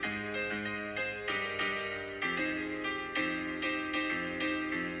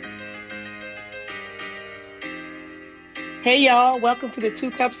Hey y'all, welcome to the Two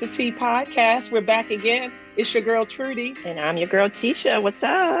Cups of Tea podcast. We're back again. It's your girl Trudy. And I'm your girl Tisha. What's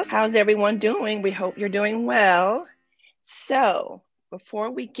up? How's everyone doing? We hope you're doing well. So, before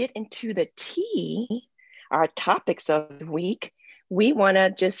we get into the tea, our topics of the week, we want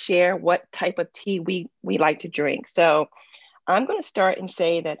to just share what type of tea we like to drink. So, I'm going to start and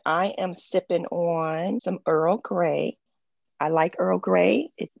say that I am sipping on some Earl Grey. I like Earl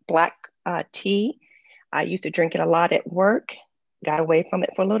Grey. It's black tea. I used to drink it a lot at work, got away from it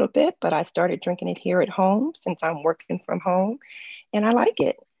for a little bit, but I started drinking it here at home since I'm working from home, and I like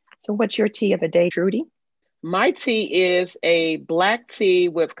it. So, what's your tea of the day, Trudy? My tea is a black tea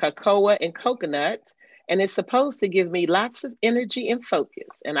with cocoa and coconut, and it's supposed to give me lots of energy and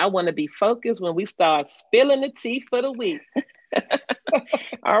focus. And I want to be focused when we start spilling the tea for the week.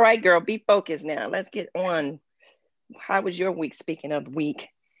 All right, girl, be focused now. Let's get on. How was your week? Speaking of week,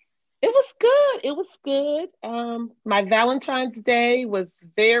 It was good. It was good. My Valentine's Day was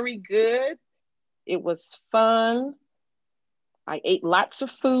very good. It was fun. I ate lots of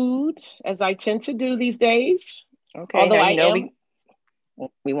food, as I tend to do these days. okay. Although Now I you know am,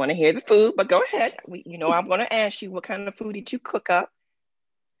 we want to hear the food, but go ahead. I'm going to ask you what kind of food did you cook up?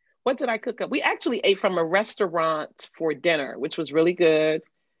 what did I cook up? We actually ate from a restaurant for dinner, which was really good.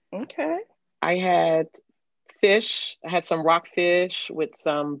 Okay. I had fish. I had some rockfish with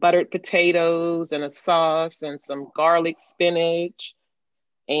some buttered potatoes and a sauce and some garlic spinach.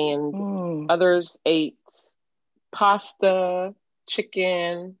 And Mm, others ate pasta,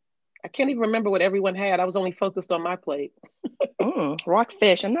 chicken. I can't even remember what everyone had. I was only focused on my plate.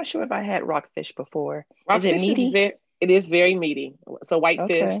 rockfish. I'm not sure if I had rockfish before. Is it Rockfish is meaty? very meaty. So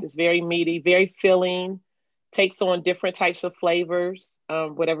whitefish Okay. is very meaty, very filling, takes on different types of flavors,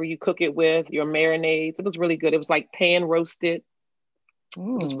 whatever you cook it with, your marinades. It was really good. It was like pan roasted.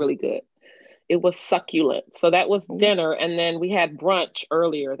 It was Mm. really good. It was succulent. So that was Ooh. dinner. And then we had brunch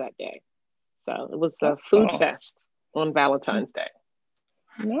earlier that day. So it was a food Oh, fest on Valentine's Day.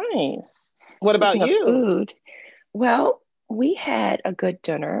 nice. What about Speaking of you? food, well, we had a good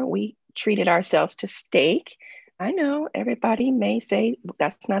dinner. We treated ourselves to steak. I know everybody may say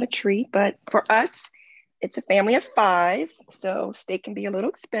that's not a treat, but for us, it's a family of five, so steak can be a little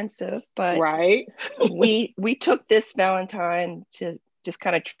expensive, but Right? we took this Valentine to just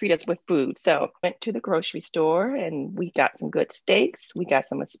kind of treat us with food. So went to the grocery store and we got some good steaks. We got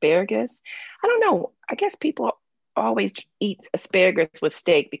some asparagus. I don't know. I guess people always eat asparagus with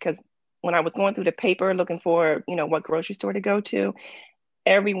steak because when I was going through the paper looking for, what grocery store to go to,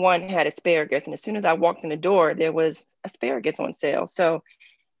 everyone had asparagus. And as soon as I walked in the door, there was asparagus on sale. So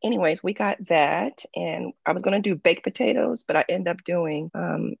anyways, we got that, and I was going to do baked potatoes, but I ended up doing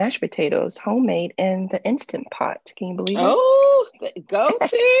mashed potatoes, homemade in the Instant Pot. Can you believe it? Oh, go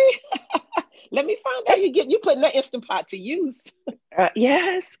T. Let me find out you putting that Instant Pot to use.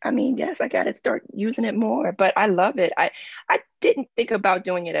 Yes, I mean, yes, I got to start using it more, but I love it. I didn't think about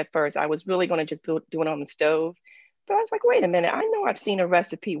doing it at first. I was really going to just do it on the stove, but I was like, wait a minute. I know I've seen a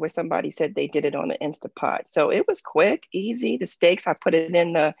recipe where somebody said they did it on the Instant Pot, so it was quick, easy. The steaks, I put it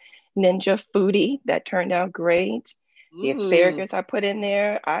in the Ninja Foodie. That turned out great. The Mm, asparagus I put in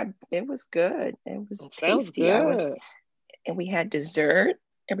there, I it was good. It was sounds tasty. good. And we had dessert.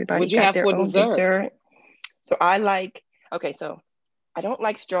 Everybody What'd you got have their for own dessert? dessert. So I like, okay, so I don't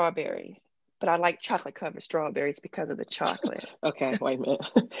like strawberries, but I like chocolate covered strawberries because of the chocolate. Okay, wait a minute.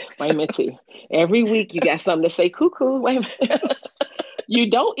 Wait a minute, T. Every week you got something to say cuckoo. Wait a minute. You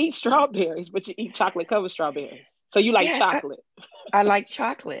don't eat strawberries, but you eat chocolate covered strawberries. So you like Yes, I, chocolate. I like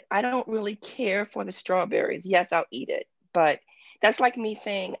chocolate. I don't really care for the strawberries. Yes, I'll eat it, but that's like me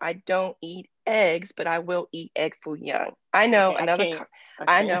saying I don't eat eggs, but I will eat egg foo young. I know Okay, I can't. I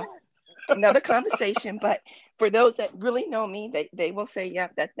I can't. know another conversation, but for those that really know me, they will say, yeah,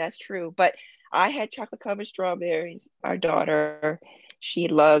 that's true. But I had chocolate covered strawberries. Our daughter, she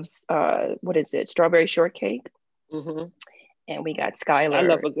loves what is it, strawberry shortcake, Hmm. and we got I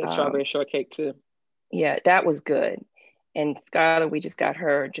love Skylar. a good strawberry shortcake too. Yeah, that was good. And Skylar, we just got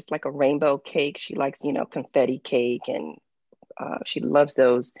her just like a rainbow cake. She likes, confetti cake, and she loves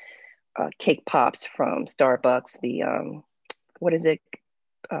those cake pops from Starbucks. The what is it,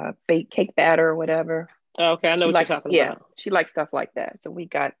 baked cake batter or whatever. Okay, I know She what you're likes, talking yeah, about. she likes stuff like that. So we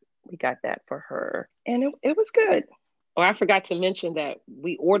got that for her, and it was good. Oh, I forgot to mention that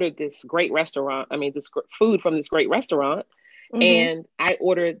we ordered this great restaurant. I mean, food from this great restaurant, Hmm. and I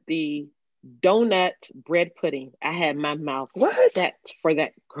ordered the donut bread pudding. I had my mouth What? set for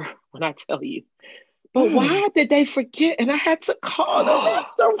that girl when I tell you. But Mm. why did they forget? And I had to call the Oh,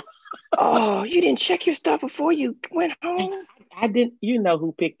 restaurant. oh, you didn't check your stuff before you went And home? I didn't, you know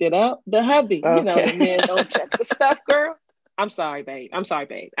who picked it up? The hubby. You know, Okay. the men don't check the stuff, girl. I'm sorry, babe. I'm sorry,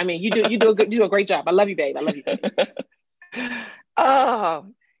 babe. I mean, you do a great job. I love you, babe. I love you, babe. Oh,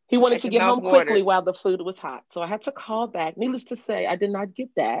 He wanted got to your get mouth home quickly watered. while the food was hot. So I had to call back. Needless to say, I did not get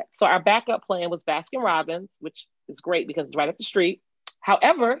that. So our backup plan was Baskin Robbins, which is great because it's right up the street.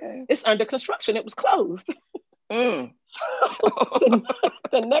 However, Okay. it's under construction. It was closed. Mm. So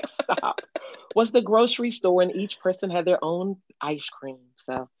the next stop was the grocery store, and each person had their own ice cream.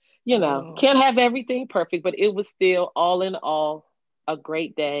 So, Oh, can't have everything perfect, but it was still all in all a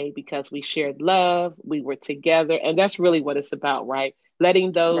great day because we shared love, we were together, and that's really what it's about, right?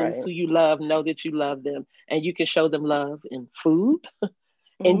 Letting those right. who you love know that you love them, and you can show them love in food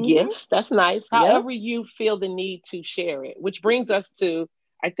and Mm-hmm. gifts. That's nice. Yep. However, you feel the need to share it, which brings us to,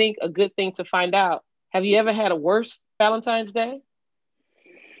 I think, a good thing to find out. Have you ever had a worse Valentine's Day?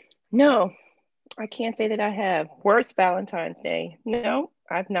 No, I can't say that I have. Worst Valentine's Day. No,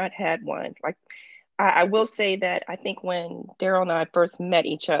 I've not had one. Like I will say that I think when Daryl and I first met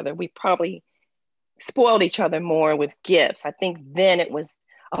each other, we probably spoiled each other more with gifts. I think then it was,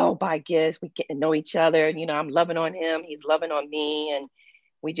 oh, buy gifts, we get to know each other. I'm loving on him, he's loving on me, and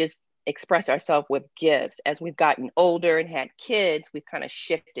we just express ourselves with gifts. As we've gotten older and had kids, we've kind of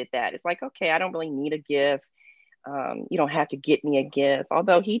shifted that. It's like, okay, I don't really need a gift. You don't have to get me a gift.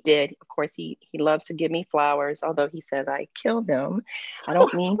 Although he did, of course, he loves to give me flowers. Although he says I kill them, I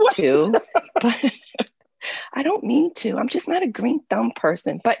don't mean to, but I don't mean to. I'm just not a green thumb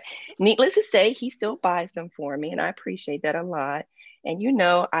person. But needless to say, he still buys them for me, and I appreciate that a lot. And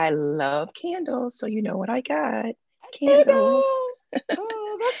I love candles, so you know what I got? You Candles. know.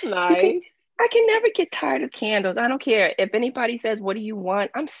 Oh, that's You can nice. I can never get tired of candles. I don't care if anybody says, "What do you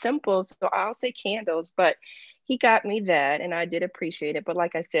want?" I'm simple, so I'll say candles. But he got me that, and I did appreciate it. But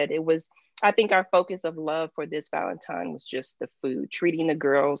like I said, it was. I think our focus of love for this Valentine was just the food, treating the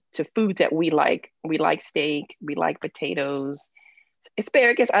girls to food that we like. We like steak. We like potatoes,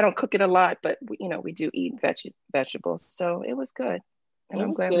 asparagus. I don't cook it a lot, but we do eat vegetables. So it was good, and It I'm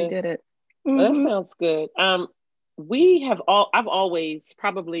was glad we good. did it. Well, that Mm-hmm. sounds good. I've always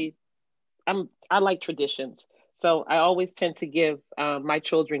probably, I like traditions. So I always tend to give my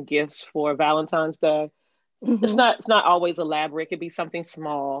children gifts for Valentine's Day. Mm-hmm. It's not always elaborate. It could be something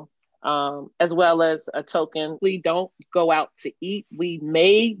small, as well as a token. We don't go out to eat. We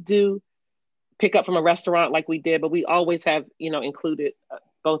may do pick up from a restaurant like we did, but we always have, included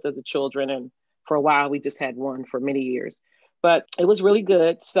both of the children. And for a while, we just had one for many years. But it was really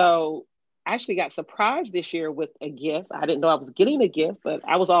good. So I actually got surprised this year with a gift. I didn't know I was getting a gift, but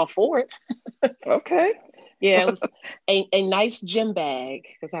I was all for it. Okay. Yeah, it was a nice gym bag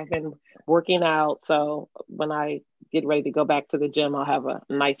because I've been working out. So when I get ready to go back to the gym, I'll have a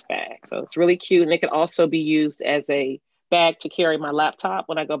nice bag. So it's really cute. And it can also be used as a bag to carry my laptop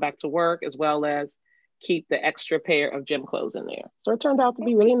when I go back to work, as well as keep the extra pair of gym clothes in there. So it turned out to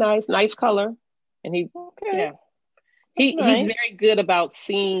be really nice color. And Okay. yeah, That's he's nice. very good about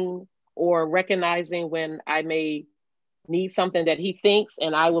seeing or recognizing when I may need something that he thinks,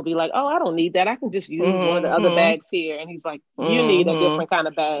 and I will be like, oh, I don't need that. I can just use one of the other Mm-hmm. bags here. And he's like, you need a Mm-hmm. different kind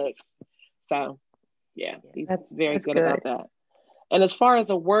of bag. So yeah, Yeah, he's that's very that's good good. about that. And as far as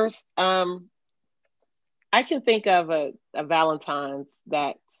the worst, I can think of a Valentine's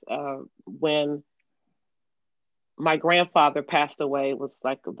that when my grandfather passed away, it was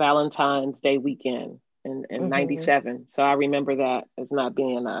like a Valentine's Day weekend in Mm-hmm. '97. So I remember that as not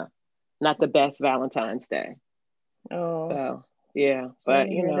being not the best Valentine's Day. Oh, So yeah, sorry but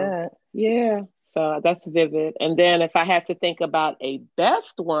to hear that. yeah. So that's vivid. And then if I had to think about a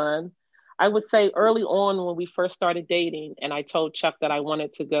best one, I would say early on when we first started dating, and I told Chuck that I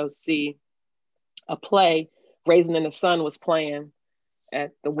wanted to go see a play. Raising in the Sun was playing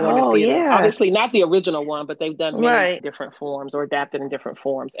at the Warner Oh Theater. yeah. Obviously, not the original one, but they've done many Right. different forms or adapted in different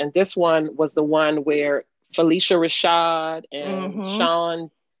forms. And this one was the one where Felicia Rashad and Mm-hmm. Sean,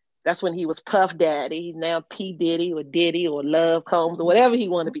 that's when he was Puff Daddy. He's now P. Diddy or Love Combs or whatever he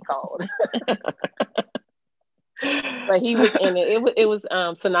wanted to be called. But he was in it. It was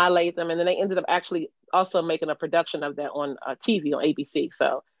Sanaa Lathan, and then they ended up actually also making a production of that on TV on ABC.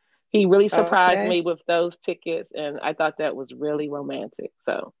 So he really surprised Okay. me with those tickets, and I thought that was really romantic.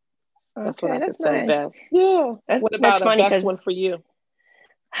 So that's what Okay, I could that's say nice. best. Yeah. What That's about a funny best one because for you?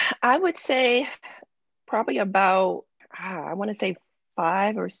 I would say probably about I want to say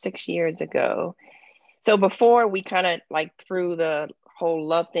 5 or 6 years ago. So before we kind of like threw the whole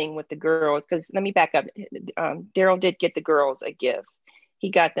love thing with the girls, because let me back up. Daryl did get the girls a gift. He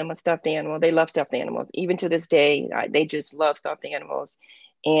got them a stuffed animal. They love stuffed animals. Even to this day, they just love stuffed animals.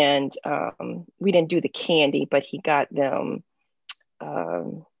 And we didn't do the candy, but he got them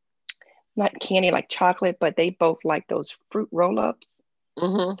um, not candy like chocolate, but they both like those fruit roll-ups.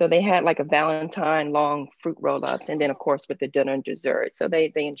 Mm-hmm. So they had like a Valentine long fruit roll-ups, and then of course with the dinner and dessert. So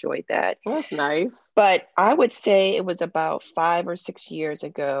they enjoyed that. That's nice. But I would say it was about 5 or 6 years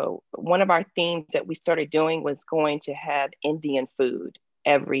ago. One of our themes that we started doing was going to have Indian food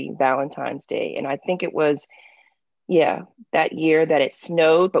every Valentine's Day. And I think it was, yeah, that year that it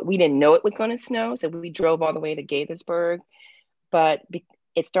snowed, but we didn't know it was going to snow. So we drove all the way to Gaithersburg, but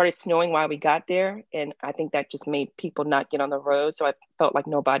it started snowing while we got there. And I think that just made people not get on the road. So I felt like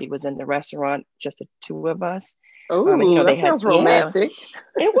nobody was in the restaurant, just the two of us. And Oh, they that had, sounds yeah, romantic.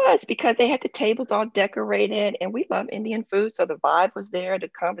 it was because they had the tables all decorated and we love Indian food. So the vibe was there. The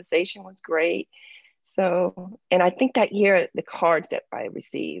conversation was great. So, and I think that year, the cards that I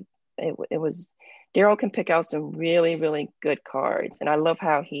received, it was, Daryl can pick out some really, really good cards. And I love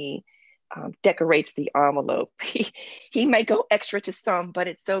how he decorates the envelope. He may go extra to some, but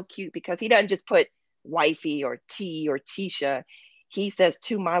it's so cute because he doesn't just put wifey or T or Tisha. He says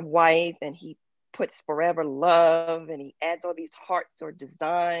to my wife, and he puts forever love, and he adds all these hearts or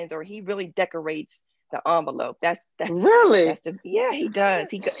designs, or he really decorates the envelope. Really? That's yeah, he does.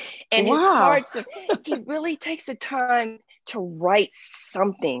 And his Wow. cards, he really takes the time to write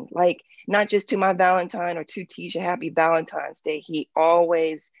something, like not just to my Valentine or to Tisha, happy Valentine's Day. He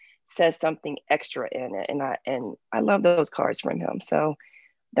always says something extra in it, and I love those cards from him. So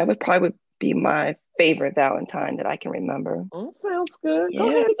that would probably be my favorite Valentine that I can remember. Sounds good. Go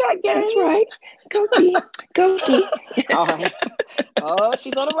Yeah, ahead, you got that's game. right. Go D, go D. All right. Oh,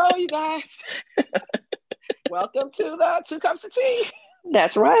 she's on the road, you guys. Welcome to the 2 cups of tea.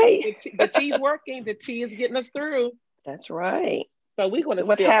 That's right. The tea's working. The tea is getting us through. That's right. So we're going to So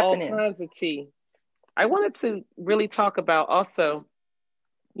what's spill all happening? kinds of tea. I wanted to really talk about also,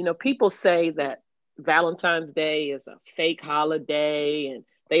 people say that Valentine's Day is a fake holiday and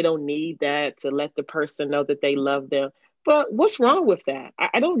they don't need that to let the person know that they love them. But what's wrong with that?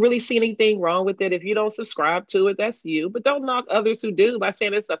 I don't really see anything wrong with it. If you don't subscribe to it, that's you. But don't knock others who do by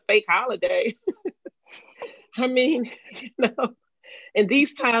saying it's a fake holiday. I mean, in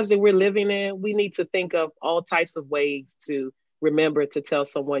these times that we're living in, we need to think of all types of ways to remember to tell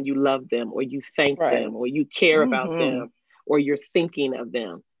someone you love them or you thank Right. them or you care about Mm-hmm. them or you're thinking of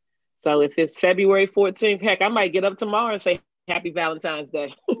them. So if it's February 14th, heck, I might get up tomorrow and say happy Valentine's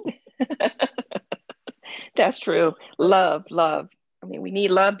Day. That's true. Love, love. I mean, we need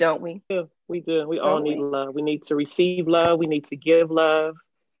love, don't we? We do. We all Don't need we? love. We need to receive love. We need to give love.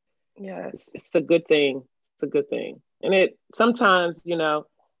 Yes. It's a good thing. It's a good thing. And it sometimes,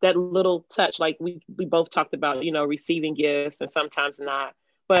 that little touch, like we both talked about, receiving gifts and sometimes not.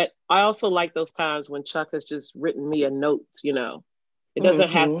 But I also like those times when Chuck has just written me a note. It doesn't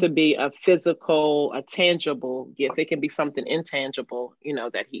have Mm-hmm. to be a physical, a tangible gift. It can be something intangible,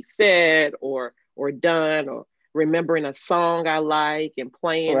 that he said or done, or remembering a song I like and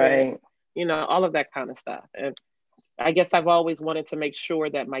playing it, Right. all of that kind of stuff. And I guess I've always wanted to make sure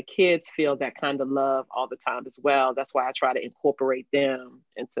that my kids feel that kind of love all the time as well. That's why I try to incorporate them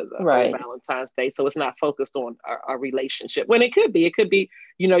into the whole Right. Valentine's Day. So it's not focused on a relationship. When it could be,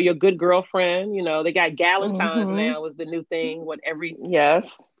 your good girlfriend. They got Galentine's Mm-hmm. now is the new thing. What every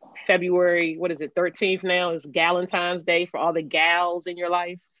Yes. February, what is it, 13th now is Galentine's Day for all the gals in your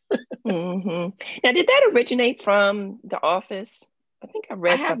life. Mm-hmm. Now, did that originate from The Office? I think I I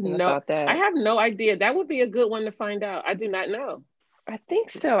read have something no about I that. have no idea. That would be a good one to find out. I do not know. I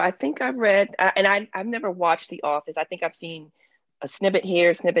think so. I think I read, and I've never watched The Office. I think I've seen a snippet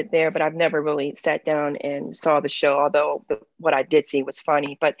here, snippet there, but I've never really sat down and saw the show, although what I did see was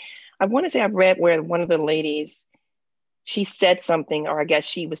funny. But I want to say I read where one of the ladies, she said something, or I guess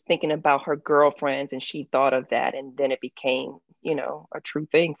she was thinking about her girlfriends and she thought of that. And then it became, a true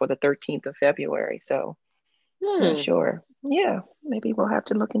thing for the 13th of February. So I'm not Hmm. sure. Yeah, maybe we'll have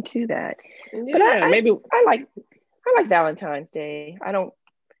to look into that. But Yeah, maybe. I like Valentine's Day. I don't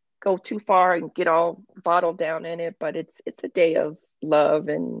go too far and get all bottled down in it, but it's a day of love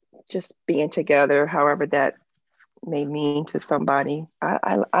and just being together, however that may mean to somebody.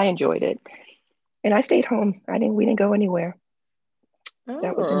 I enjoyed it. And I stayed home. We didn't go anywhere.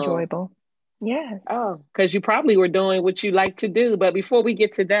 That was Oh. enjoyable. Yes. Oh, because you probably were doing what you like to do. But before we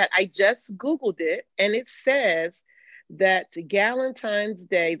get to that, I just Googled it and it says that Galentine's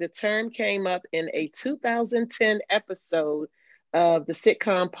Day, the term came up in a 2010 episode of the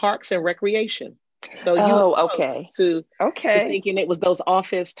sitcom Parks and Recreation. So you were Oh, close okay. to Okay. thinking it was those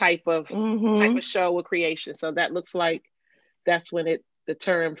office type Mm-hmm. of show or creation. So that looks like that's when the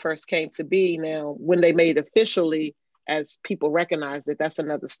term first came to be. Now, when they made it officially as people recognized it, that's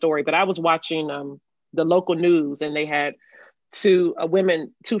another story. But I was watching the local news and they had two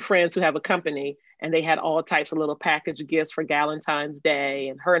women, two friends who have a company, and they had all types of little package gifts for Valentine's Day,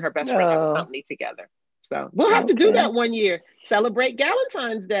 and her best friend have a Oh, company together. So we'll have to do okay. that one year. Celebrate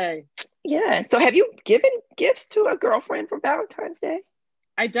Valentine's Day. Yeah. So have you given gifts to a girlfriend for Valentine's Day?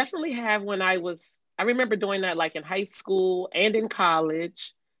 I definitely have when I remember doing that like in high school and in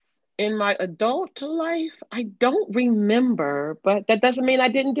college. In my adult life, I don't remember, but that doesn't mean I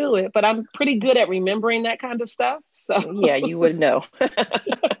didn't do it. But I'm pretty good at remembering that kind of stuff. So, Yeah, you would know.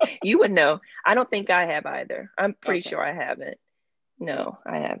 You would know. I don't think I have either. I'm pretty okay. sure I haven't. Yeah. No,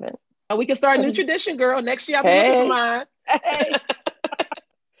 I haven't. We can start a But new tradition, girl. Next year I'll be looking for hey, mine. Hey,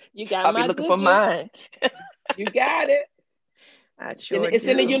 you got I'll be my looking for digits. many. You got it. I And sure it's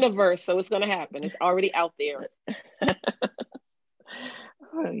in the do. universe, so it's going to happen. It's already out there.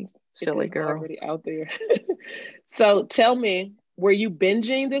 Oh, you It silly is girl. already out there. So tell me, were you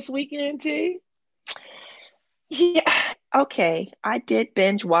binging this weekend, T? Yeah. Okay. I did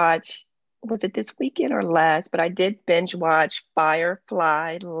binge watch. Was it this weekend or last? But I did binge watch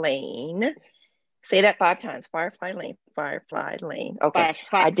Firefly Lane. Say that 5 times. Firefly Lane. Firefly Lane. Okay.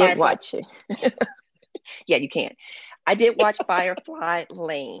 I did Firefly. watch it. Yeah, you can. I did watch Firefly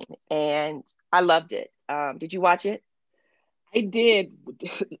Lane and I loved it. Did you watch it? I did.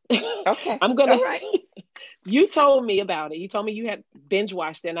 Okay. I'm gonna. All right. You told me about it. You told me you had binge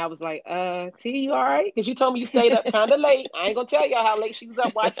watched it, and I was like, T, you all right? Because you told me you stayed up kind of late. I ain't gonna tell y'all how late she was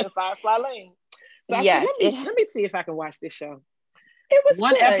up watching Firefly Lane. So I said, Yes, it let me see if I can watch this show. it was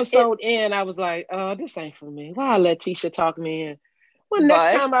One good. It episode in, I was like, this ain't for me. Why I let Tisha talk me in? Well,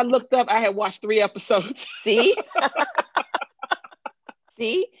 next but time I looked up, I had watched 3 episodes. see,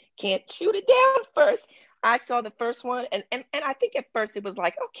 see, can't shoot it down first. I saw the first one and I think at first it was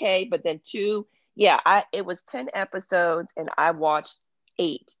like okay, but then two, yeah, I it was 10 episodes and I watched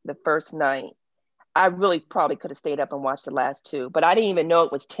 8 the first night. I really probably could have stayed up and watched the last two, but I didn't even know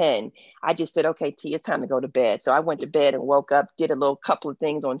it was 10. I just said, okay, T, it's time to go to bed. So I went to bed and woke up, did a little couple of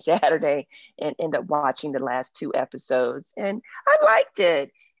things on Saturday, and ended up watching the last 2 episodes. And I liked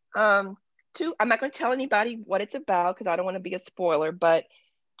it. I'm not going to tell anybody what it's about because I don't want to be a spoiler, but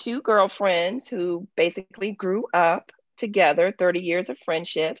two girlfriends who basically grew up together, 30 years of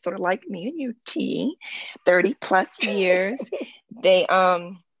friendship, sort of like me and you, T, 30 plus years. They,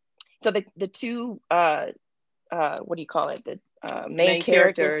 so the two what do you call it, the main Main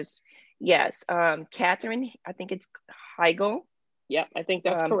characters. characters, yes, Catherine, I think it's Heigl. Yep, I think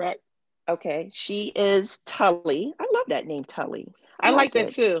that's um, correct. okay, she is Tully. I love that name, Tully. I I like like that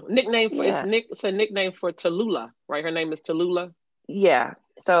it. too. Nickname for Yeah, it's a nickname for Tallulah, right? Her name is Tallulah. yeah,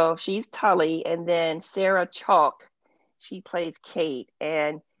 so she's Tully, and then Sarah Chalk, she plays Kate.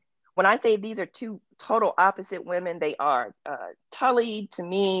 And when I say these are two total opposite women, they are. Tully, to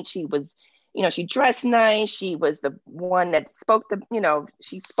me, she was, she dressed nice. She was the one that spoke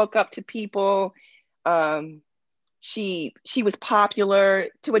she spoke up to people. Um, she was popular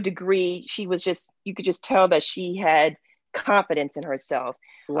to a degree. She was just, you could just tell that she had confidence in herself.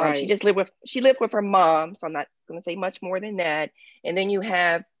 Right. She lived with her mom, so I'm not going to say much more than that. And then you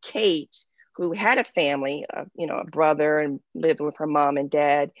have Kate, who had a family, a brother, and lived with her mom and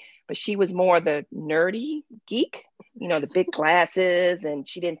dad, but she was more the nerdy geek, the big glasses, and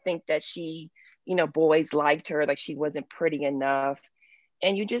she didn't think that boys liked her, like she wasn't pretty enough.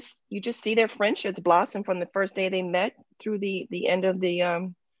 And you just see their friendships blossom from the first day they met through the end of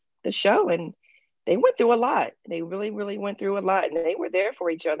the show. And they went through a lot. They really, really went through a lot, and they were there for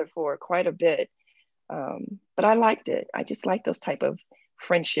each other for quite a bit. But I liked it. I just like those type of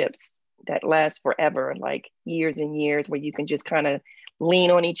friendships that last forever, like years and years, where you can just kind of lean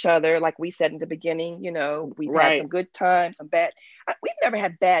on each other. Like we said in the beginning, we've had some Right. good times, some bad. We've never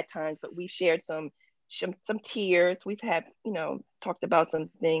had bad times, but we've shared some tears. We've had, talked about some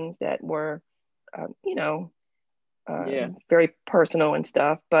things that were, you know, Yeah. very personal and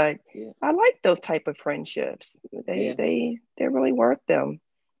stuff. But Yeah. I like those type of friendships. Yeah. They're really worth them.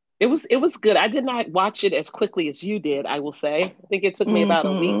 It was good. I did not watch it as quickly as you did, I will say. I think it took me about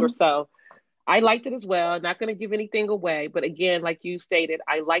a week or Mm-hmm. so. I liked it as well. Not going to give anything away, but again, like you stated,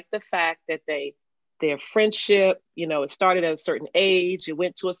 I like the fact that their friendship, it started at a certain age, it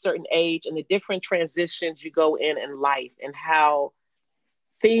went to a certain age, and the different transitions you go in life, and how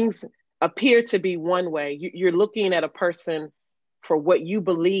things appear to be one way. You're looking at a person for what you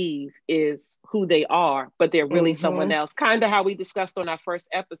believe is who they are, but they're really someone Mm-hmm. else. Kind of how we discussed on our first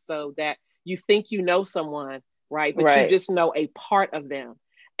episode, that you think you know someone, right? But you Right. just know a part of them.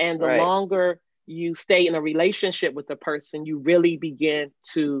 And the Right. longer you stay in a relationship with the person, you really begin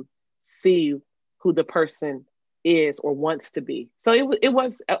to see who the person is or wants to be. So it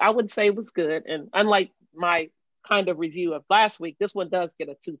was, I would say it was good. And unlike my kind of review of last week, this one does get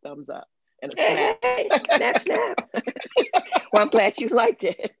a 2 thumbs up and a snap. Hey, snap, snap. Well, I'm glad you liked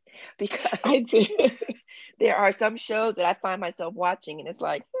it because I did. there are some shows that I find myself watching and it's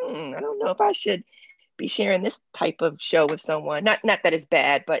like, I don't know if I should be sharing this type of show with someone. Not that it's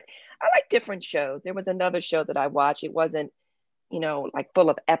bad, but I like different shows. There was another show that I watched. It wasn't, like full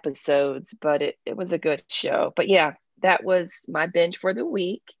of episodes, but it was a good show. But yeah, that was my binge for the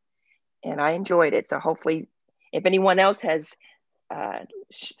week and I enjoyed it. So hopefully if anyone else has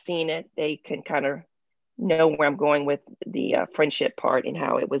seen it, they can kind of know where I'm going with the friendship part and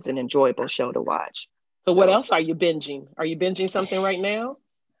how it was an enjoyable show to watch. So what else are you binging? Are you binging something right now?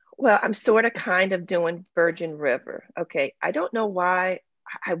 Well, I'm sort of kind of doing Virgin River. Okay. I don't know why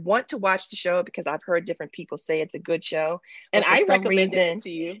I want to watch the show because I've heard different people say it's a good show. And I recommended it to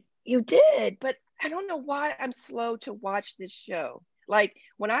you. You did, but I don't know why I'm slow to watch this show. Like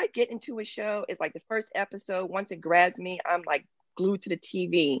when I get into a show, it's like the first episode, once it grabs me, I'm like glued to the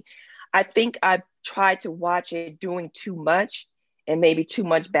TV. I think I've tried to watch it doing too much and maybe too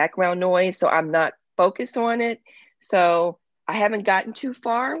much background noise. So I'm not focused on it. So I haven't gotten too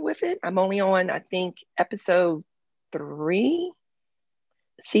far with it. I'm only on, I think, episode 3,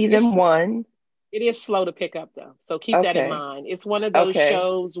 season 1. It is slow to pick up though. So keep that in mind. It's one of those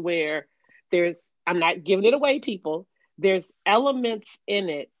shows where I'm not giving it away, people. There's elements in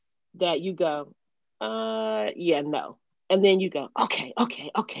it that you go, yeah, no. And then you go, okay.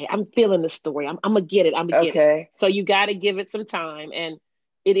 I'm feeling the story. I'm gonna get it. I'm gonna get it. So you got to give it some time. And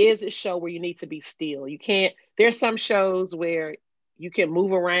it is a show where you need to be still. You can't, there's some shows where you can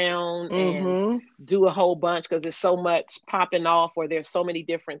move around and do a whole bunch because there's so much popping off or there's so many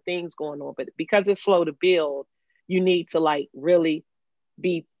different things going on. But because it's slow to build, you need to like really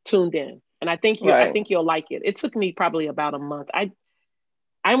be tuned in. And I think you'll like it. It took me probably about a month.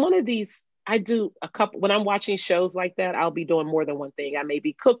 I'm one of these, I do a couple, when I'm watching shows like that, I'll be doing more than one thing. I may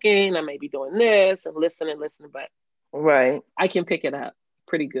be cooking, I may be doing this and listening, but I can pick it up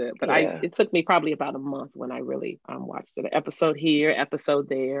pretty good. But it took me probably about a month when I really watched it. An episode here, episode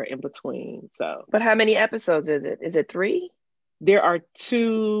there, in between. So, but how many episodes is it? Is it 3? There are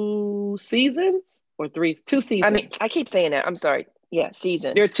 2 seasons or 3, 2 seasons. I mean, I keep saying that. I'm sorry. Yeah,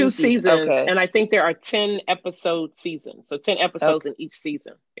 seasons. There are 2 seasons, and I think there are 10 episode seasons. So 10 episodes in each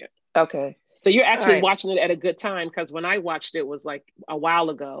season. Yeah. Okay. So you're actually watching it at a good time because when I watched it was like a while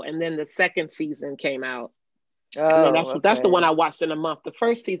ago, and then the second season came out. And that's the one I watched in a month. The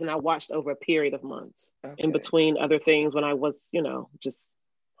first season I watched over a period of months in between other things when I was, just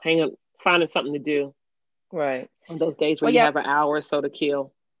finding something to do. Right. On those days when you have an hour or so to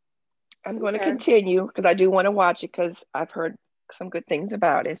kill. I'm going to continue because I do want to watch it because I've heard some good things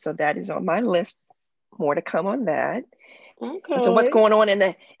about it. So that is on my list. More to come on that. Okay. So what's going on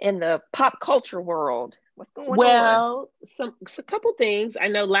in the pop culture world? What's going on? Well, a couple things. I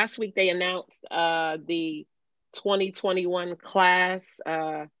know last week they announced the 2021 class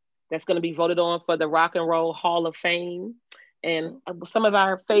that's going to be voted on for the Rock and Roll Hall of Fame. And some of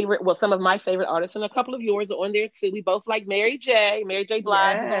my favorite artists and a couple of yours are on there too. We both like Mary J. Mary J.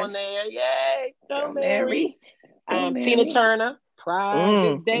 Blige is on there. Yay. Go Mary. Tina Turner.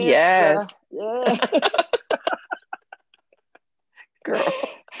 Private Dancer. Yes. Yeah. Girl.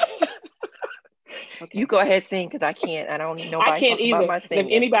 Okay. You go ahead sing because I can't. I don't need nobody. I can't either. About my if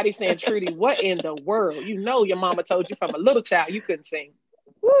anybody's saying, Trudy, what in the world? You know your mama told you from a little child you couldn't sing.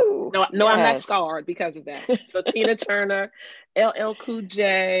 Woo, no, I'm not scarred because of that. So Tina Turner, LL Cool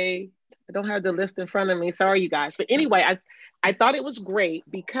J. I don't have the list in front of me. Sorry, you guys. But anyway, I thought it was great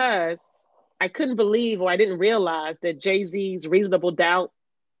because I couldn't believe or I didn't realize that Jay-Z's Reasonable Doubt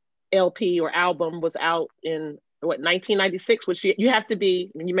LP or album was out in 1996, which you have to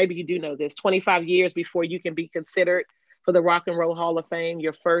be, maybe you do know this, 25 years before you can be considered for the Rock and Roll Hall of Fame.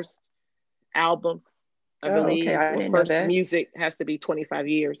 Your first album, I believe, or first music has to be 25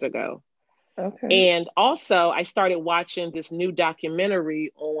 years ago. Okay. And also, I started watching this new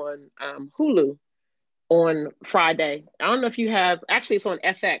documentary on Hulu on Friday. I don't know if you have, actually it's on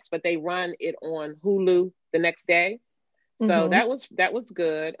FX, but they run it on Hulu the next day. So that was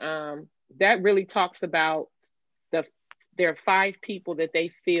good. That really talks about there are 5 people that they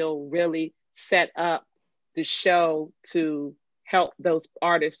feel really set up the show to help those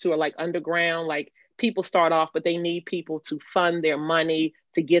artists who are like underground. Like people start off, but they need people to fund their money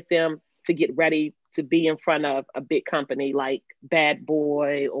to get them to get ready to be in front of a big company like Bad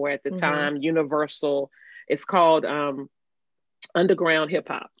Boy or at the time Universal. It's called Underground Hip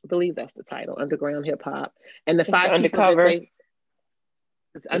Hop. I believe that's the title, Underground Hip Hop. And the 5 undercover.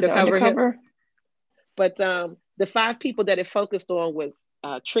 It's undercover. But the 5 people that it focused on was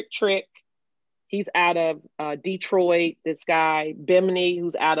Trick Trick, He's out of Detroit. This guy Bimini,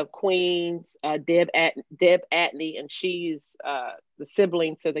 who's out of Queens. Deb Atney, and she's the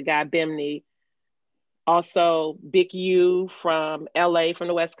sibling to the guy Bimini. Also, Big U from LA, from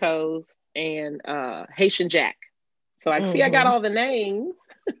the West Coast, and Haitian Jack. So I see I got all the names.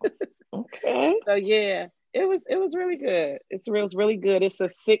 Okay. So yeah, it was really good. It was really good. It's a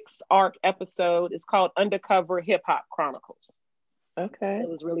 6-arc episode. It's called Undercover Hip Hop Chronicles. Okay. It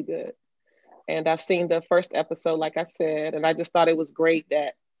was really good. And I've seen the first episode, like I said, and I just thought it was great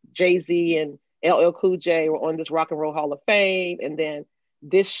that Jay-Z and LL Cool J were on this Rock and Roll Hall of Fame. And then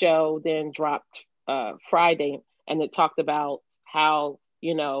this show then dropped Friday, and it talked about how,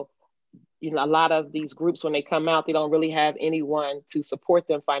 a lot of these groups, when they come out, they don't really have anyone to support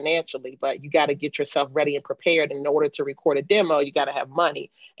them financially, but you got to get yourself ready and prepared. In order to record a demo, you got to have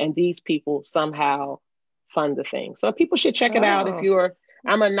money. And these people somehow fund the thing. So people should check it out.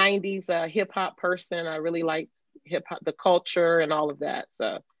 I'm a 90s hip hop person. I really liked hip hop, the culture and all of that.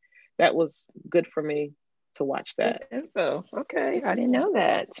 So that was good for me to watch that. Info. Okay. I didn't know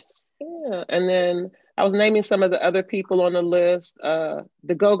that. Yeah. And then I was naming some of the other people on the list. The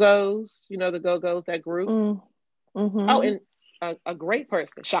Go-Go's, the Go-Go's, that group. Mm-hmm. Oh, and a great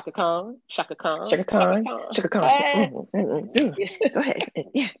person, Shaka Khan. Go ahead.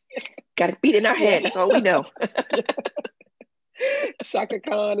 Yeah. Got it beat in our head. That's all we know. Shaka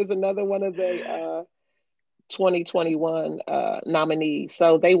Khan is another one of the 2021 nominees.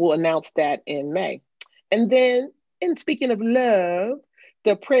 So they will announce that in May. And then, and speaking of love,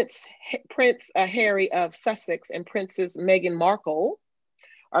 the Prince Harry of Sussex and Princess Meghan Markle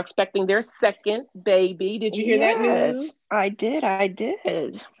are expecting their second baby. Did you hear that news? I did.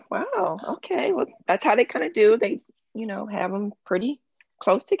 Wow. Okay. Well, that's how they kind of do. They, have them pretty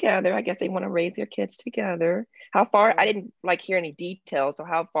close together. I guess they want to raise their kids together. How far? I didn't hear any details. So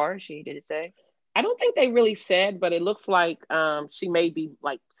how far is she? Did it say? I don't think they really said, but it looks like she may be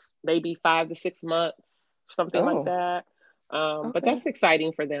maybe 5 to 6 months, something like that. But that's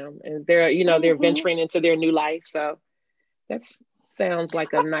exciting for them, and they're they're venturing into their new life. So that sounds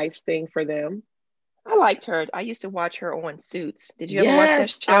like a nice thing for them. I liked her. I used to watch her on Suits. Did you ever watch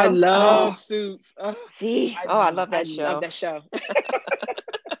that show? I love Suits. I love that show. I love that show.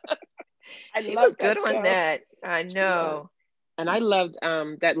 She was good on that. I know. And I loved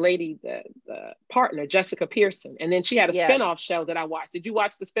that lady, the partner, Jessica Pearson. And then she had a spinoff show that I watched. Did you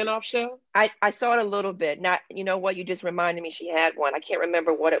watch the spinoff show? I saw it a little bit. Not, you know what, you just reminded me she had one. I can't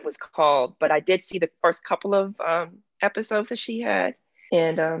remember what it was called, but I did see the first couple of episodes that she had.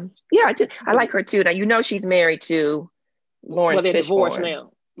 And I did. I like her too. Now, she's married to Lawrence Fishburne. Well, they're divorced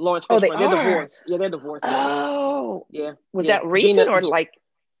now. Lawrence Fishburne. They're divorced. Yeah, they're divorced. Oh. Yeah. Was that recent or like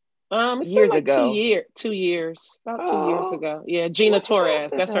it's years been ago? 2 years. About 2 years ago. Yeah, Gina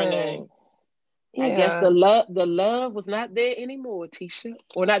Torres. That's her name. Yeah. I guess the love was not there anymore, Tisha.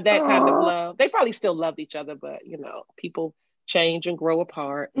 Or not that kind of love. They probably still loved each other, but people change and grow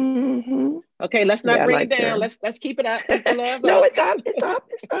apart. Mm-hmm. Okay, let's not bring it down. Let's keep it up. Keep the love no, up.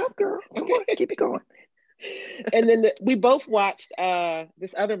 It's up, girl. Come on, keep it going. And then we both watched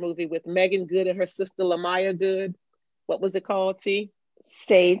this other movie with Megan Good and her sister Lamaya Good. What was it called, T?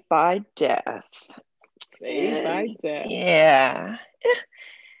 Saved by Death. Saved by Death. Yeah.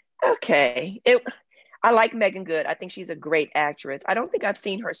 Okay. I like Megan Good. I think she's a great actress. I don't think I've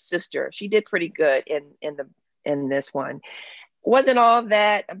seen her sister. She did pretty good in this one. Wasn't all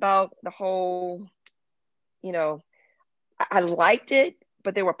that about the whole, I liked it,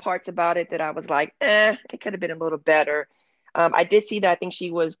 but there were parts about it that I was like, it could have been a little better. I did see that I think she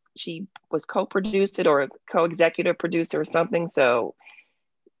was co-produced it or co-executive producer or something. So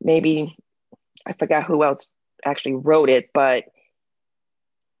maybe I forgot who else actually wrote it, but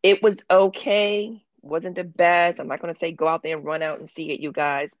it was okay. Wasn't the best. I'm not going to say go out there and run out and see it, you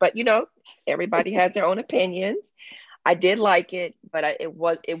guys. But everybody has their own opinions. I did like it, but it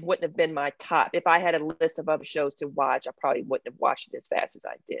wouldn't have been my top. If I had a list of other shows to watch, I probably wouldn't have watched it as fast as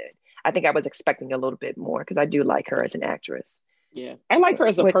I did. I think I was expecting a little bit more because I do like her as an actress. Yeah, I like her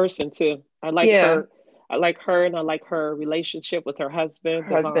as a person too. I like her. I like her, and I like her relationship with her husband,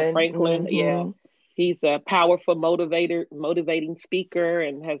 Devon Franklin. Mm-hmm. Yeah, he's a powerful motivating speaker,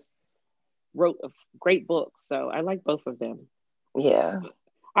 and wrote a great book. So I like both of them. Yeah.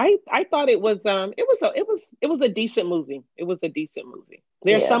 I thought it was a decent movie. It was a decent movie.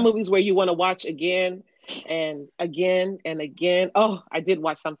 There are some movies where you want to watch again and again and again. Oh, I did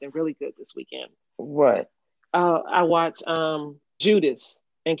watch something really good this weekend. What? I watched Judas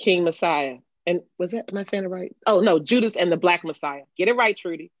and King Messiah. And am I saying it right? Oh no, Judas and the Black Messiah. Get it right,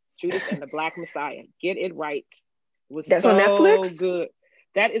 Trudy. Judas and the Black Messiah. Get it right. It was That's on Netflix? Good.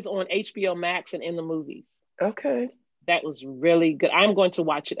 That is on HBO Max and in the movies. Okay. That was really good. I'm going to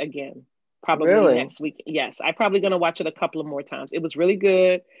watch it again, probably Really? next week. Yes, I'm probably going to watch it a couple of more times. It was really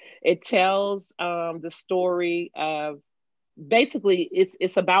good. It tells the story of, basically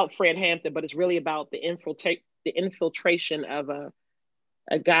it's about Fred Hampton, but it's really about the infiltration of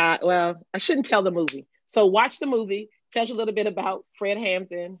a guy. Well, I shouldn't tell the movie. So watch the movie. Tells you a little bit about Fred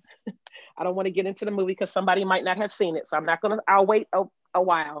Hampton. I don't want to get into the movie because somebody might not have seen it. So I'm not gonna. I'll wait a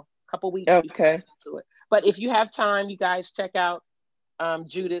while, a couple weeks before I Okay. get into it. But if you have time, you guys check out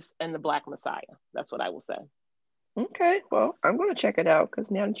Judas and the Black Messiah. That's what I will say. Okay. Well, I'm going to check it out because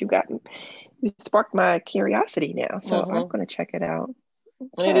now that you sparked my curiosity now. So I'm Mm-hmm. going to check it out.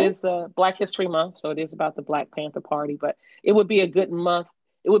 And it Okay. is Black History Month, so it is about the Black Panther Party. But it would be a good month.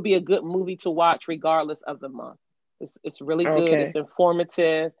 It would be a good movie to watch regardless of the month. It's really good. It's Okay.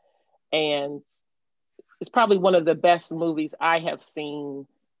 informative, and it's probably one of the best movies I have seen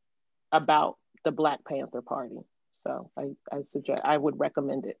about the Black Panther Party. So I suggest, I would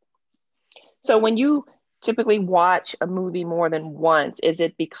recommend it. So when you typically watch a movie more than once, is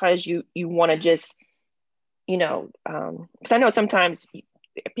it because you want to just, because I know sometimes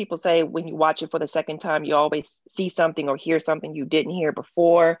people say when you watch it for the second time, you always see something or hear something you didn't hear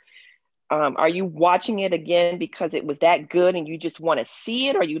before. Are you watching it again because it was that good and you just want to see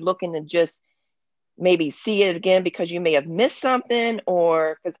it? Or are you looking to just maybe see it again because you may have missed something?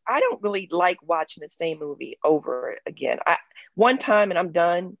 Or because I don't really like watching the same movie over again. One time and I'm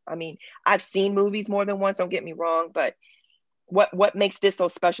done. I mean, I've seen movies more than once, don't get me wrong, but what makes this so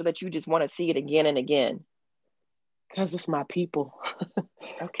special that you just want to see it again and again? Because it's my people.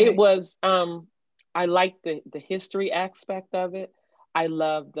 It Okay. was I like the history aspect of it. I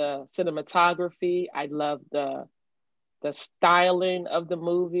love the cinematography. I love the styling of the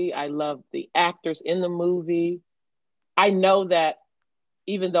movie. I love the actors in the movie. I know that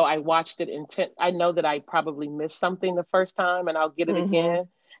even though I watched it intent, I know that I probably missed something the first time and I'll get it Mm-hmm. again.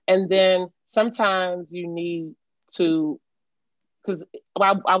 And then sometimes you need to, because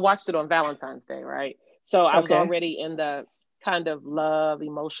I watched it on Valentine's Day, right? So I was Okay. already in the kind of love,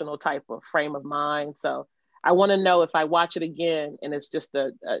 emotional type of frame of mind. So I want to know if I watch it again and it's just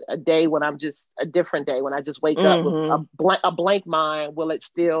a day when I'm just a different day, when I just wake up with Mm-hmm. a blank mind, will I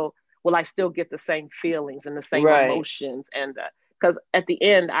still get the same feelings and the same Right. emotions? And because at the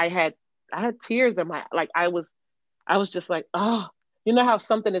end I had tears in my, like I was just like, oh, you know how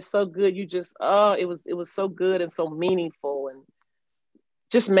something is so good, you just, oh, it was so good and so meaningful and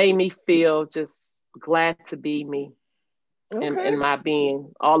just made me feel just glad to be me Okay. in my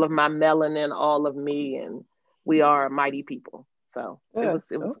being, all of my melanin, all of me, and we are a mighty people. So Yeah.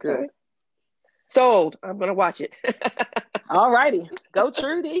 it was good. Okay. Sold. I'm gonna watch it. All righty, go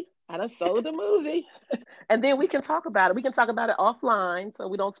Trudy. I done sold the movie, and then we can talk about it. We can talk about it offline, so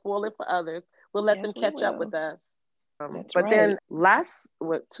we don't spoil it for others. We'll let them Yes, we catch up with will. us. That's But right.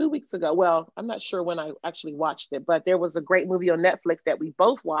 then 2 weeks ago, well, I'm not sure when I actually watched it, but there was a great movie on Netflix that we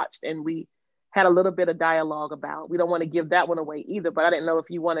both watched and we had a little bit of dialogue about. We don't want to give that one away either, but I didn't know if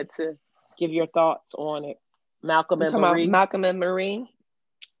you wanted to give your thoughts on it. Malcolm I'm and talking about Marie. Malcolm and Marie.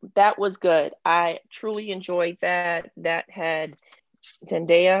 That was good. I truly enjoyed that. That had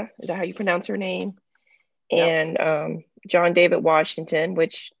Zendaya, is that how you pronounce her name? Yep. And John David Washington,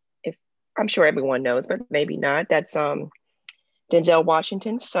 which if I'm sure everyone knows, but maybe not. That's Denzel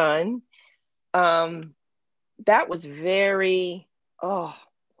Washington's son. Um, that was very, oh,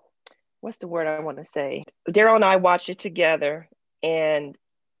 what's the word I want to say? Daryl and I watched it together, and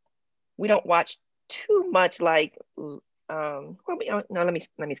we don't watch too much like no, let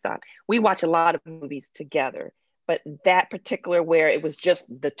me stop. We watch a lot of movies together, but that particular where it was just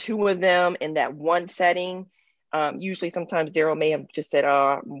the two of them in that one setting, usually sometimes Daryl may have just said,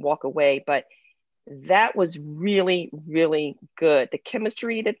 "Oh, walk away," but that was really, really good. The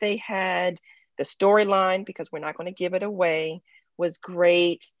chemistry that they had, the storyline, because we're not going to give it away, was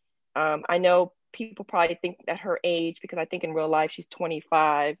great. I know people probably think at her age, because I think in real life she's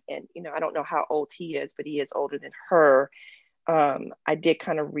 25, and I don't know how old he is, but he is older than her. I did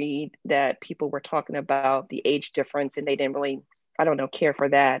kind of read that people were talking about the age difference, and they didn't really, I don't know, care for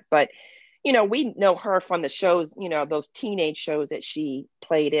that. But we know her from the shows, those teenage shows that she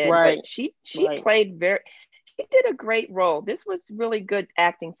played in, but Right. she Right. played she did a great role. This was really good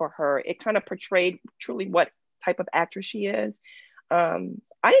acting for her. It kind of portrayed truly what type of actress she is.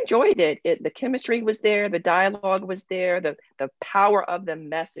 I enjoyed it. The chemistry was there, the dialogue was there, the power of the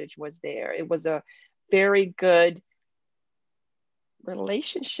message was there. It was a very good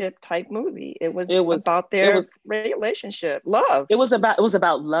relationship type movie. It It was was about it their was relationship, love. it was about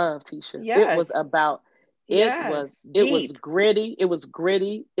love, Tisha. It was Yes. about Yes, It was deep. gritty. It was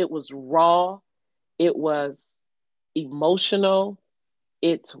gritty. It was raw. It was emotional.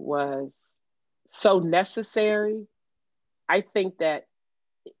 It was so necessary. I think that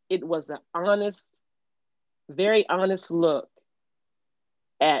it was an honest, very honest look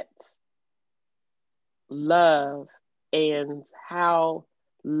at love and how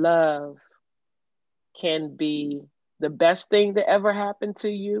love can be the best thing to ever happen to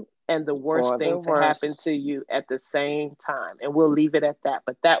you and the worst Or the thing to happen worst. to you at the same time. And we'll leave it at that.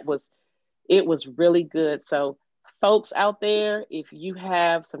 But it was really good. So, folks out there, if you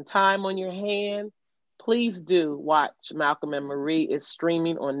have some time on your hand, please do watch Malcolm and Marie. It's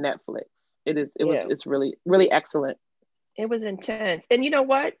streaming on Netflix. Yeah, It's really, really excellent. it was intense. And you know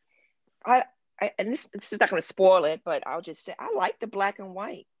what? I, and this is not going to spoil it, but I'll just say I like the black and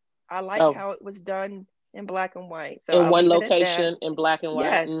white. I like Oh, how it was done in black and white. So in I'll one leave it at that. location in black and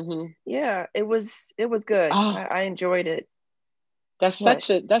white. Yes. Yeah, it was good. Oh, I enjoyed it. that's What?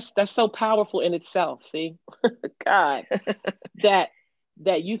 that's so powerful in itself. See, God, that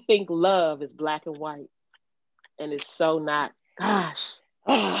that you think love is black and white, and it's so not. Gosh,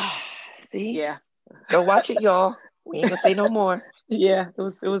 See? yeah, Go watch it, y'all. We ain't gonna say no more. yeah.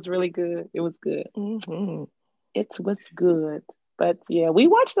 It was really good. It was good. Hmm. It was good. But yeah, we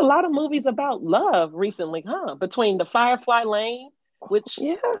watched a lot of movies about love recently, huh? Between the Firefly Lane, which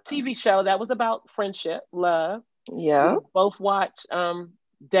Yeah. TV show that was about friendship, love. We Yeah. both watched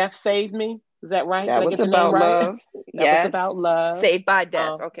Death Saved Me. Is that right? Did That I was get the name about right? love. That was Yes. about love. Saved by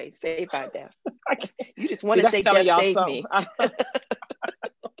death. Um, Okay, saved by death. I can't- You just want see, to that's say telling death y'all saved something. me,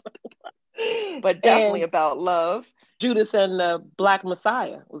 but definitely And about love. Judas and the Black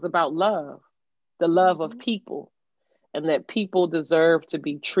Messiah was about love, the love of Hmm. people, and that people deserve to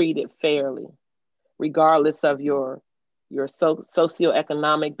be treated fairly, regardless of your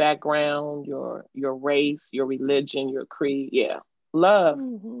socioeconomic background, your race, your religion, your creed. Yeah, love,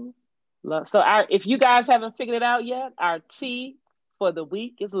 Hmm. love. So our if you guys haven't figured it out yet, our T for the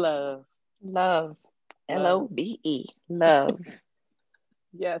week is love, Love. love. LOVE. Love.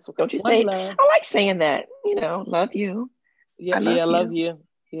 Yes, Don't you one say, love. I like saying that, love you. Yeah, I love yeah, love you. you.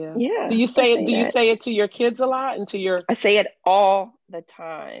 Yeah. Yeah, I say Do you that. say it to your kids a lot and to your I say it all the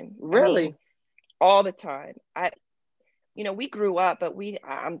time. I mean, really? all the time. We grew up, but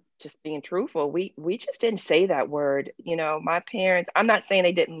I'm just being truthful. We just didn't say that word. My parents, I'm not saying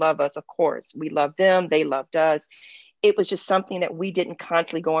they didn't love us. Of course, we loved them. They loved us. It was just something that we didn't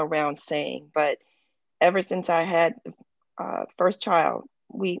constantly go around saying. But ever since I had first child,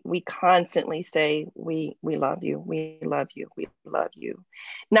 we constantly say we love you, we love you, we love you.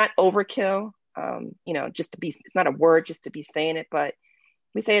 Not overkill, just to be. It's not a word just to be saying it, but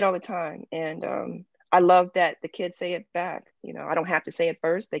we say it all the time, and I love that the kids say it back. I don't have to say it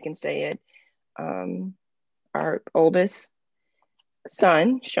first; they can say it. Um, our oldest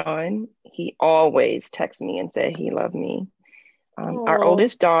son, Sean, he always texts me and said he loved me. Our Oh,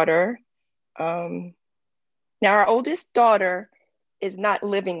 oldest daughter. Um, Now, our oldest daughter is not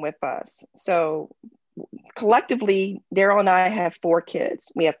living with us. So collectively, Daryl and I have 4 kids.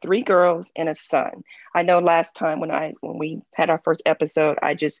 We have 3 girls and a son. I know last time when we had our first episode,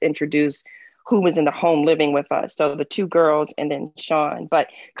 I just introduced who was in the home living with us. So the 2 girls and then Sean. But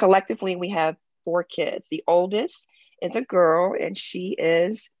collectively, we have 4 kids. The oldest is a girl, and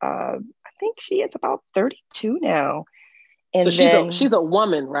I think she is about 32 now. so And then she's a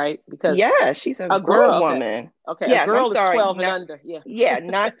woman, right? Because yeah, she's a a grown girl, okay, woman. okay, a Yes, I'm girl is sorry. 12 and Not under. Yeah, yeah,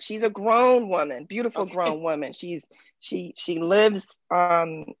 not she's a grown woman, beautiful okay. grown woman. She lives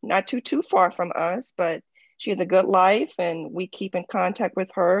not too far from us, but she has a good life and we keep in contact with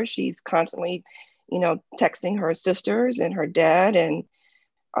her. She's constantly, texting her sisters and her dad, and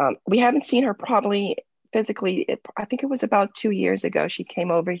we haven't seen her probably physically. I think it was about 2 years ago. She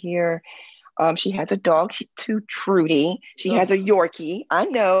came over here. She has a dog, to Trudy. She has Oh, a Yorkie. I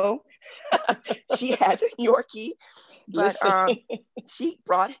know she has a Yorkie, but listen. she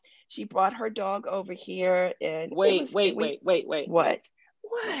brought she brought her dog over here, and it Wait, was wait, it, we wait, wait, wait, wait.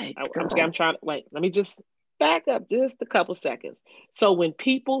 what I'm girl? trying to wait. Let me just back up just a couple seconds. So when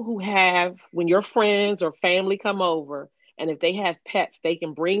your friends or family come over, and if they have pets, they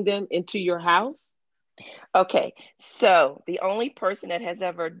can bring them into your house. Okay, so the only person that has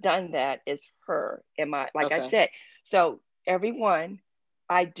ever done that is her. Like I Okay. said, so everyone,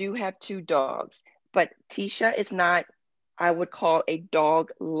 I do have 2 dogs, but Tisha is not, I would call a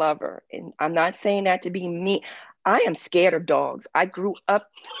dog lover. And I'm not saying that to be mean. I am scared of dogs. I grew up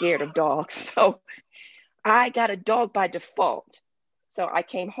scared of dogs. So I got a dog by default. So I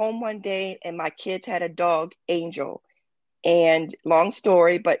came home one day and my kids had a dog, Angel. And long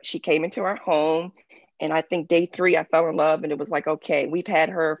story, but she came into our home And I think day 3, I fell in love, and it was like, okay, we've had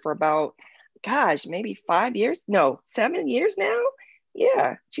her for about, gosh, maybe 5 years. No, 7 years now.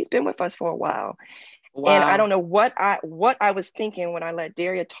 Yeah, she's been with us for a while. And I Wow. don't know what I was thinking when I let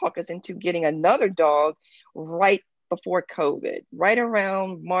Daria talk us into getting another dog right before COVID. Right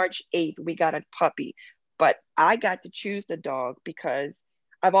around March 8th, we got a puppy. But I got to choose the dog because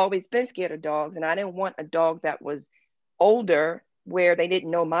I've always been scared of dogs, and I didn't want a dog that was older where they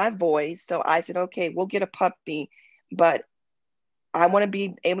didn't know my voice. So I said, okay, we'll get a puppy, but I want to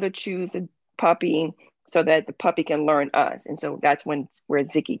be able to choose the puppy so that the puppy can learn us. And so that's where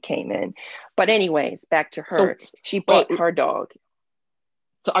Ziggy came in. But anyways, back to So her. She wait, bought her dog.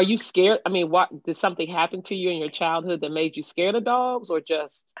 so are you scared? I mean, what did something happen to you in your childhood that made you scared of dogs, or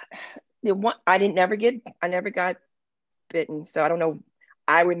just I never got bitten. So I don't know.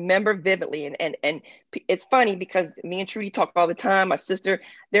 I remember vividly, and it's funny because me and Trudy talk all the time. My sister,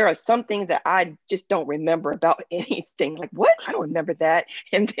 there are some things that I just don't remember about anything. Like, what? I don't remember that.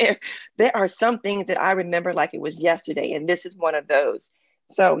 And there are some things that I remember like it was yesterday, and this is one of those.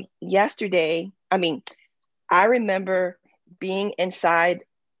 So yesterday, I remember being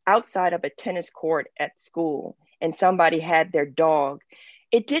outside of a tennis court at school, and somebody had their dog.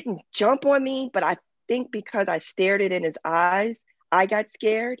 It didn't jump on me, but I think because I stared it in his eyes, I got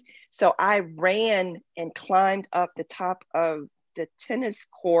scared. So I ran and climbed up the top of the tennis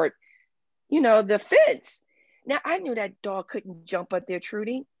court, the fence. Now I knew that dog couldn't jump up there,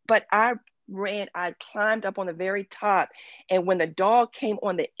 Trudy, but I climbed up on the very top. And when the dog came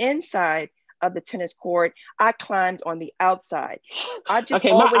on the inside of the tennis court, I climbed on the outside. I've just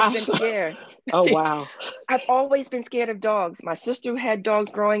okay? My always been eyes. scared. Oh wow. I've always been scared of dogs. My sister had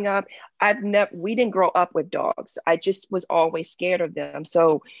dogs growing up. We didn't grow up with dogs. I just was always scared of them.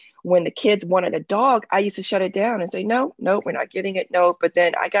 So when the kids wanted a dog, I used to shut it down and say, no, we're not getting it. No. But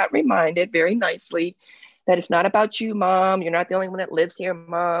then I got reminded very nicely that it's not about you, Mom. You're not the only one that lives here,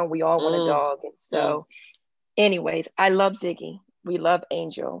 Mom. We all want a Mm, dog. And mm. so anyways, I love Ziggy. We love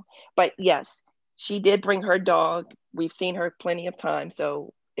Angel. But yes, she did bring her dog. We've seen her plenty of times.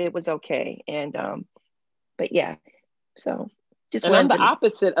 So it was okay. And but yeah, so just And I'm wanted the to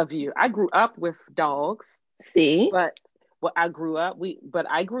opposite of you. I grew up with dogs, see. but I grew up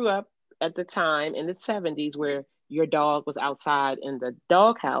at the time in the 70s where your dog was outside in the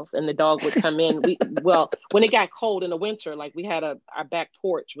dog house and the dog would come in. When it got cold in the winter, like we had our back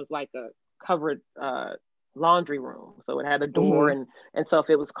porch was like a covered laundry room. So it had a door, Mm-hmm. and so if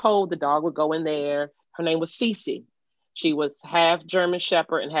it was cold, the dog would go in there. Her name was Cece. She was half German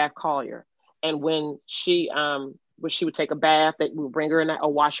Shepherd and half Collier. And when she would take a bath, that we would bring her in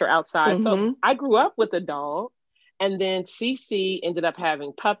or wash her outside. So Mm-hmm. I grew up with a dog. And then Cece ended up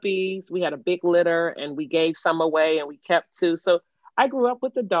having puppies. We had a big litter and we gave some away and we kept two. So I grew up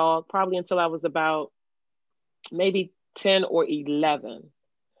with a dog probably until I was about maybe 10 or 11.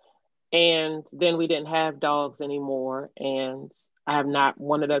 And then we didn't have dogs anymore. And I have not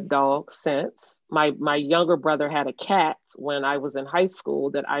wanted a dog since. My younger brother had a cat when I was in high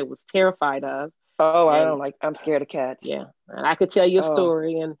school that I was terrified of. Oh, And I'm scared of cats. yeah, and I could tell you a Oh.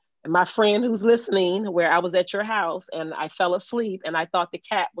 story. And my friend who's listening, where I was at your house and I fell asleep and I thought the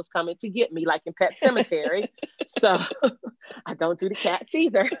cat was coming to get me, like in Pet Cemetery. So I don't do the cats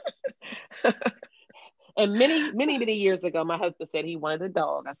either. And many, many, many years ago, my husband said he wanted a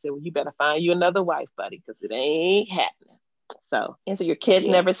dog. I said, well, you better find you another wife, buddy, because it ain't happening. So, And so your kids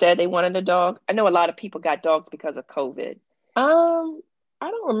yeah. never said they wanted a dog? I know a lot of people got dogs because of COVID. Um, I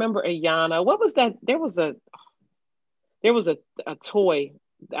don't remember Ayana. What was that? There was a toy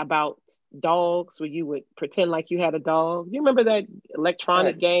about dogs where you would pretend like you had a dog. You remember that Uh,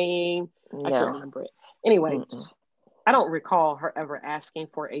 electronic game? I can't no. remember it. Anyway, Mm-mm. I don't recall her ever asking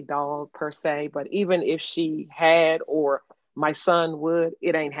for a dog per se, but even if she had or my son would,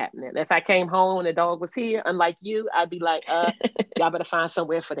 it ain't happening. If I came home and the dog was here, unlike you, I'd be like, y'all better find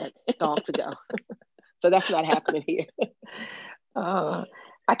somewhere for that dog to go. So that's not happening here. Uh,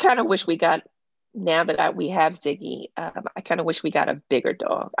 I kind of wish we got, now that we have Ziggy, I kind of wish we got a bigger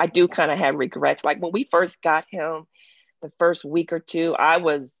dog. I do kind of have regrets. Like when we first got him, the first week or two, I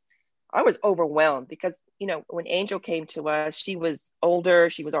was overwhelmed because when Angel came to us, she was older,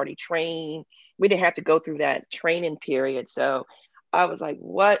 she was already trained. We didn't have to go through that training period. So I was like,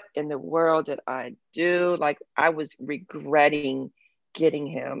 what in the world did I do? Like I was regretting getting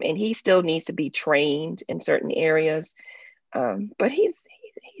him, and he still needs to be trained in certain areas. But he's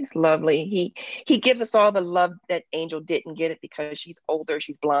lovely. He gives us all the love that Angel didn't get it because she's older,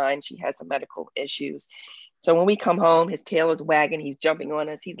 she's blind, she has some medical issues. So when we come home, his tail is wagging, he's jumping on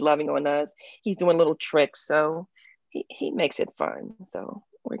us, he's loving on us, he's doing little tricks. So he makes it fun. So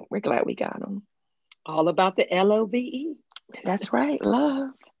we're glad we got him. All about the LOVE. That's right. Love.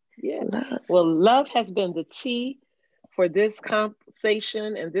 Yeah. Love. Well, love has been the tea for this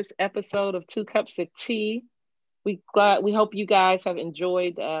conversation and this episode of Two Cups of Tea. We hope you guys have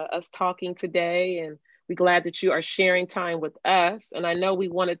enjoyed us talking today, and we're glad that you are sharing time with us. And I know we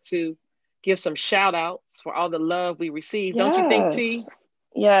wanted to give some shout outs for all the love we received. Don't you think, T? Yes.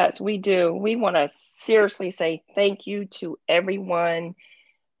 Yes, we do. We want to seriously say thank you to everyone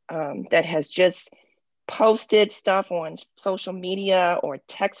that has just posted stuff on social media or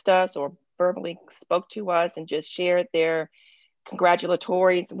text us or verbally spoke to us and just shared their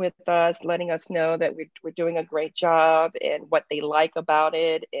congratulatories with us, letting us know that we're doing a great job and what they like about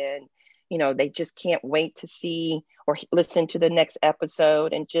it. And, they just can't wait to see or listen to the next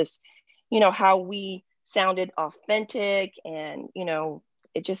episode and just, how we sounded authentic and,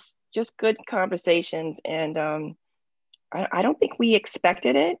 it just good conversations. And I don't think we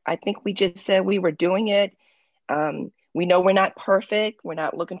expected it. I think we just said we were doing it. We know we're not perfect. We're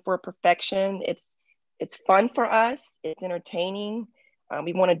not looking for perfection. It's fun for us. It's entertaining.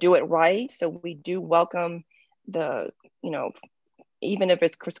 We want to do it right. So we do welcome the, even if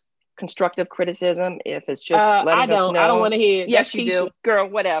it's constructive criticism, if it's just letting us know. I don't want to hear it. Yes, That's you Tisha. do. Girl,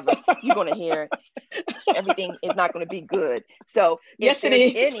 whatever. You're going to hear it. Everything is not going to be good. So yes, it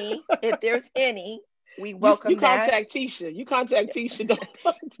is. If there's any, we welcome you contact that. Tisha. You contact Tisha. Don't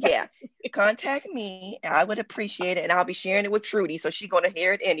contact yeah, contact me. I would appreciate it, and I'll be sharing it with Trudy, so she's going to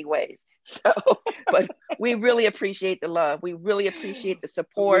hear it anyways. So, but we really appreciate the love. We really appreciate the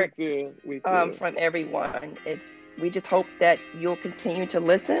support we do. From everyone. We just hope that you'll continue to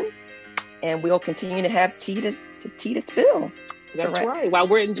listen, and we'll continue to have tea to spill. That's right. While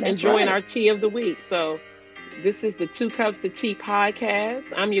we're enjoying our tea of the week. So this is the Two Cups of Tea podcast.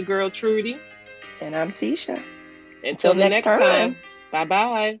 I'm your girl, Trudy. And I'm Tisha. Until the next time.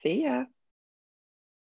 Bye-bye. See ya.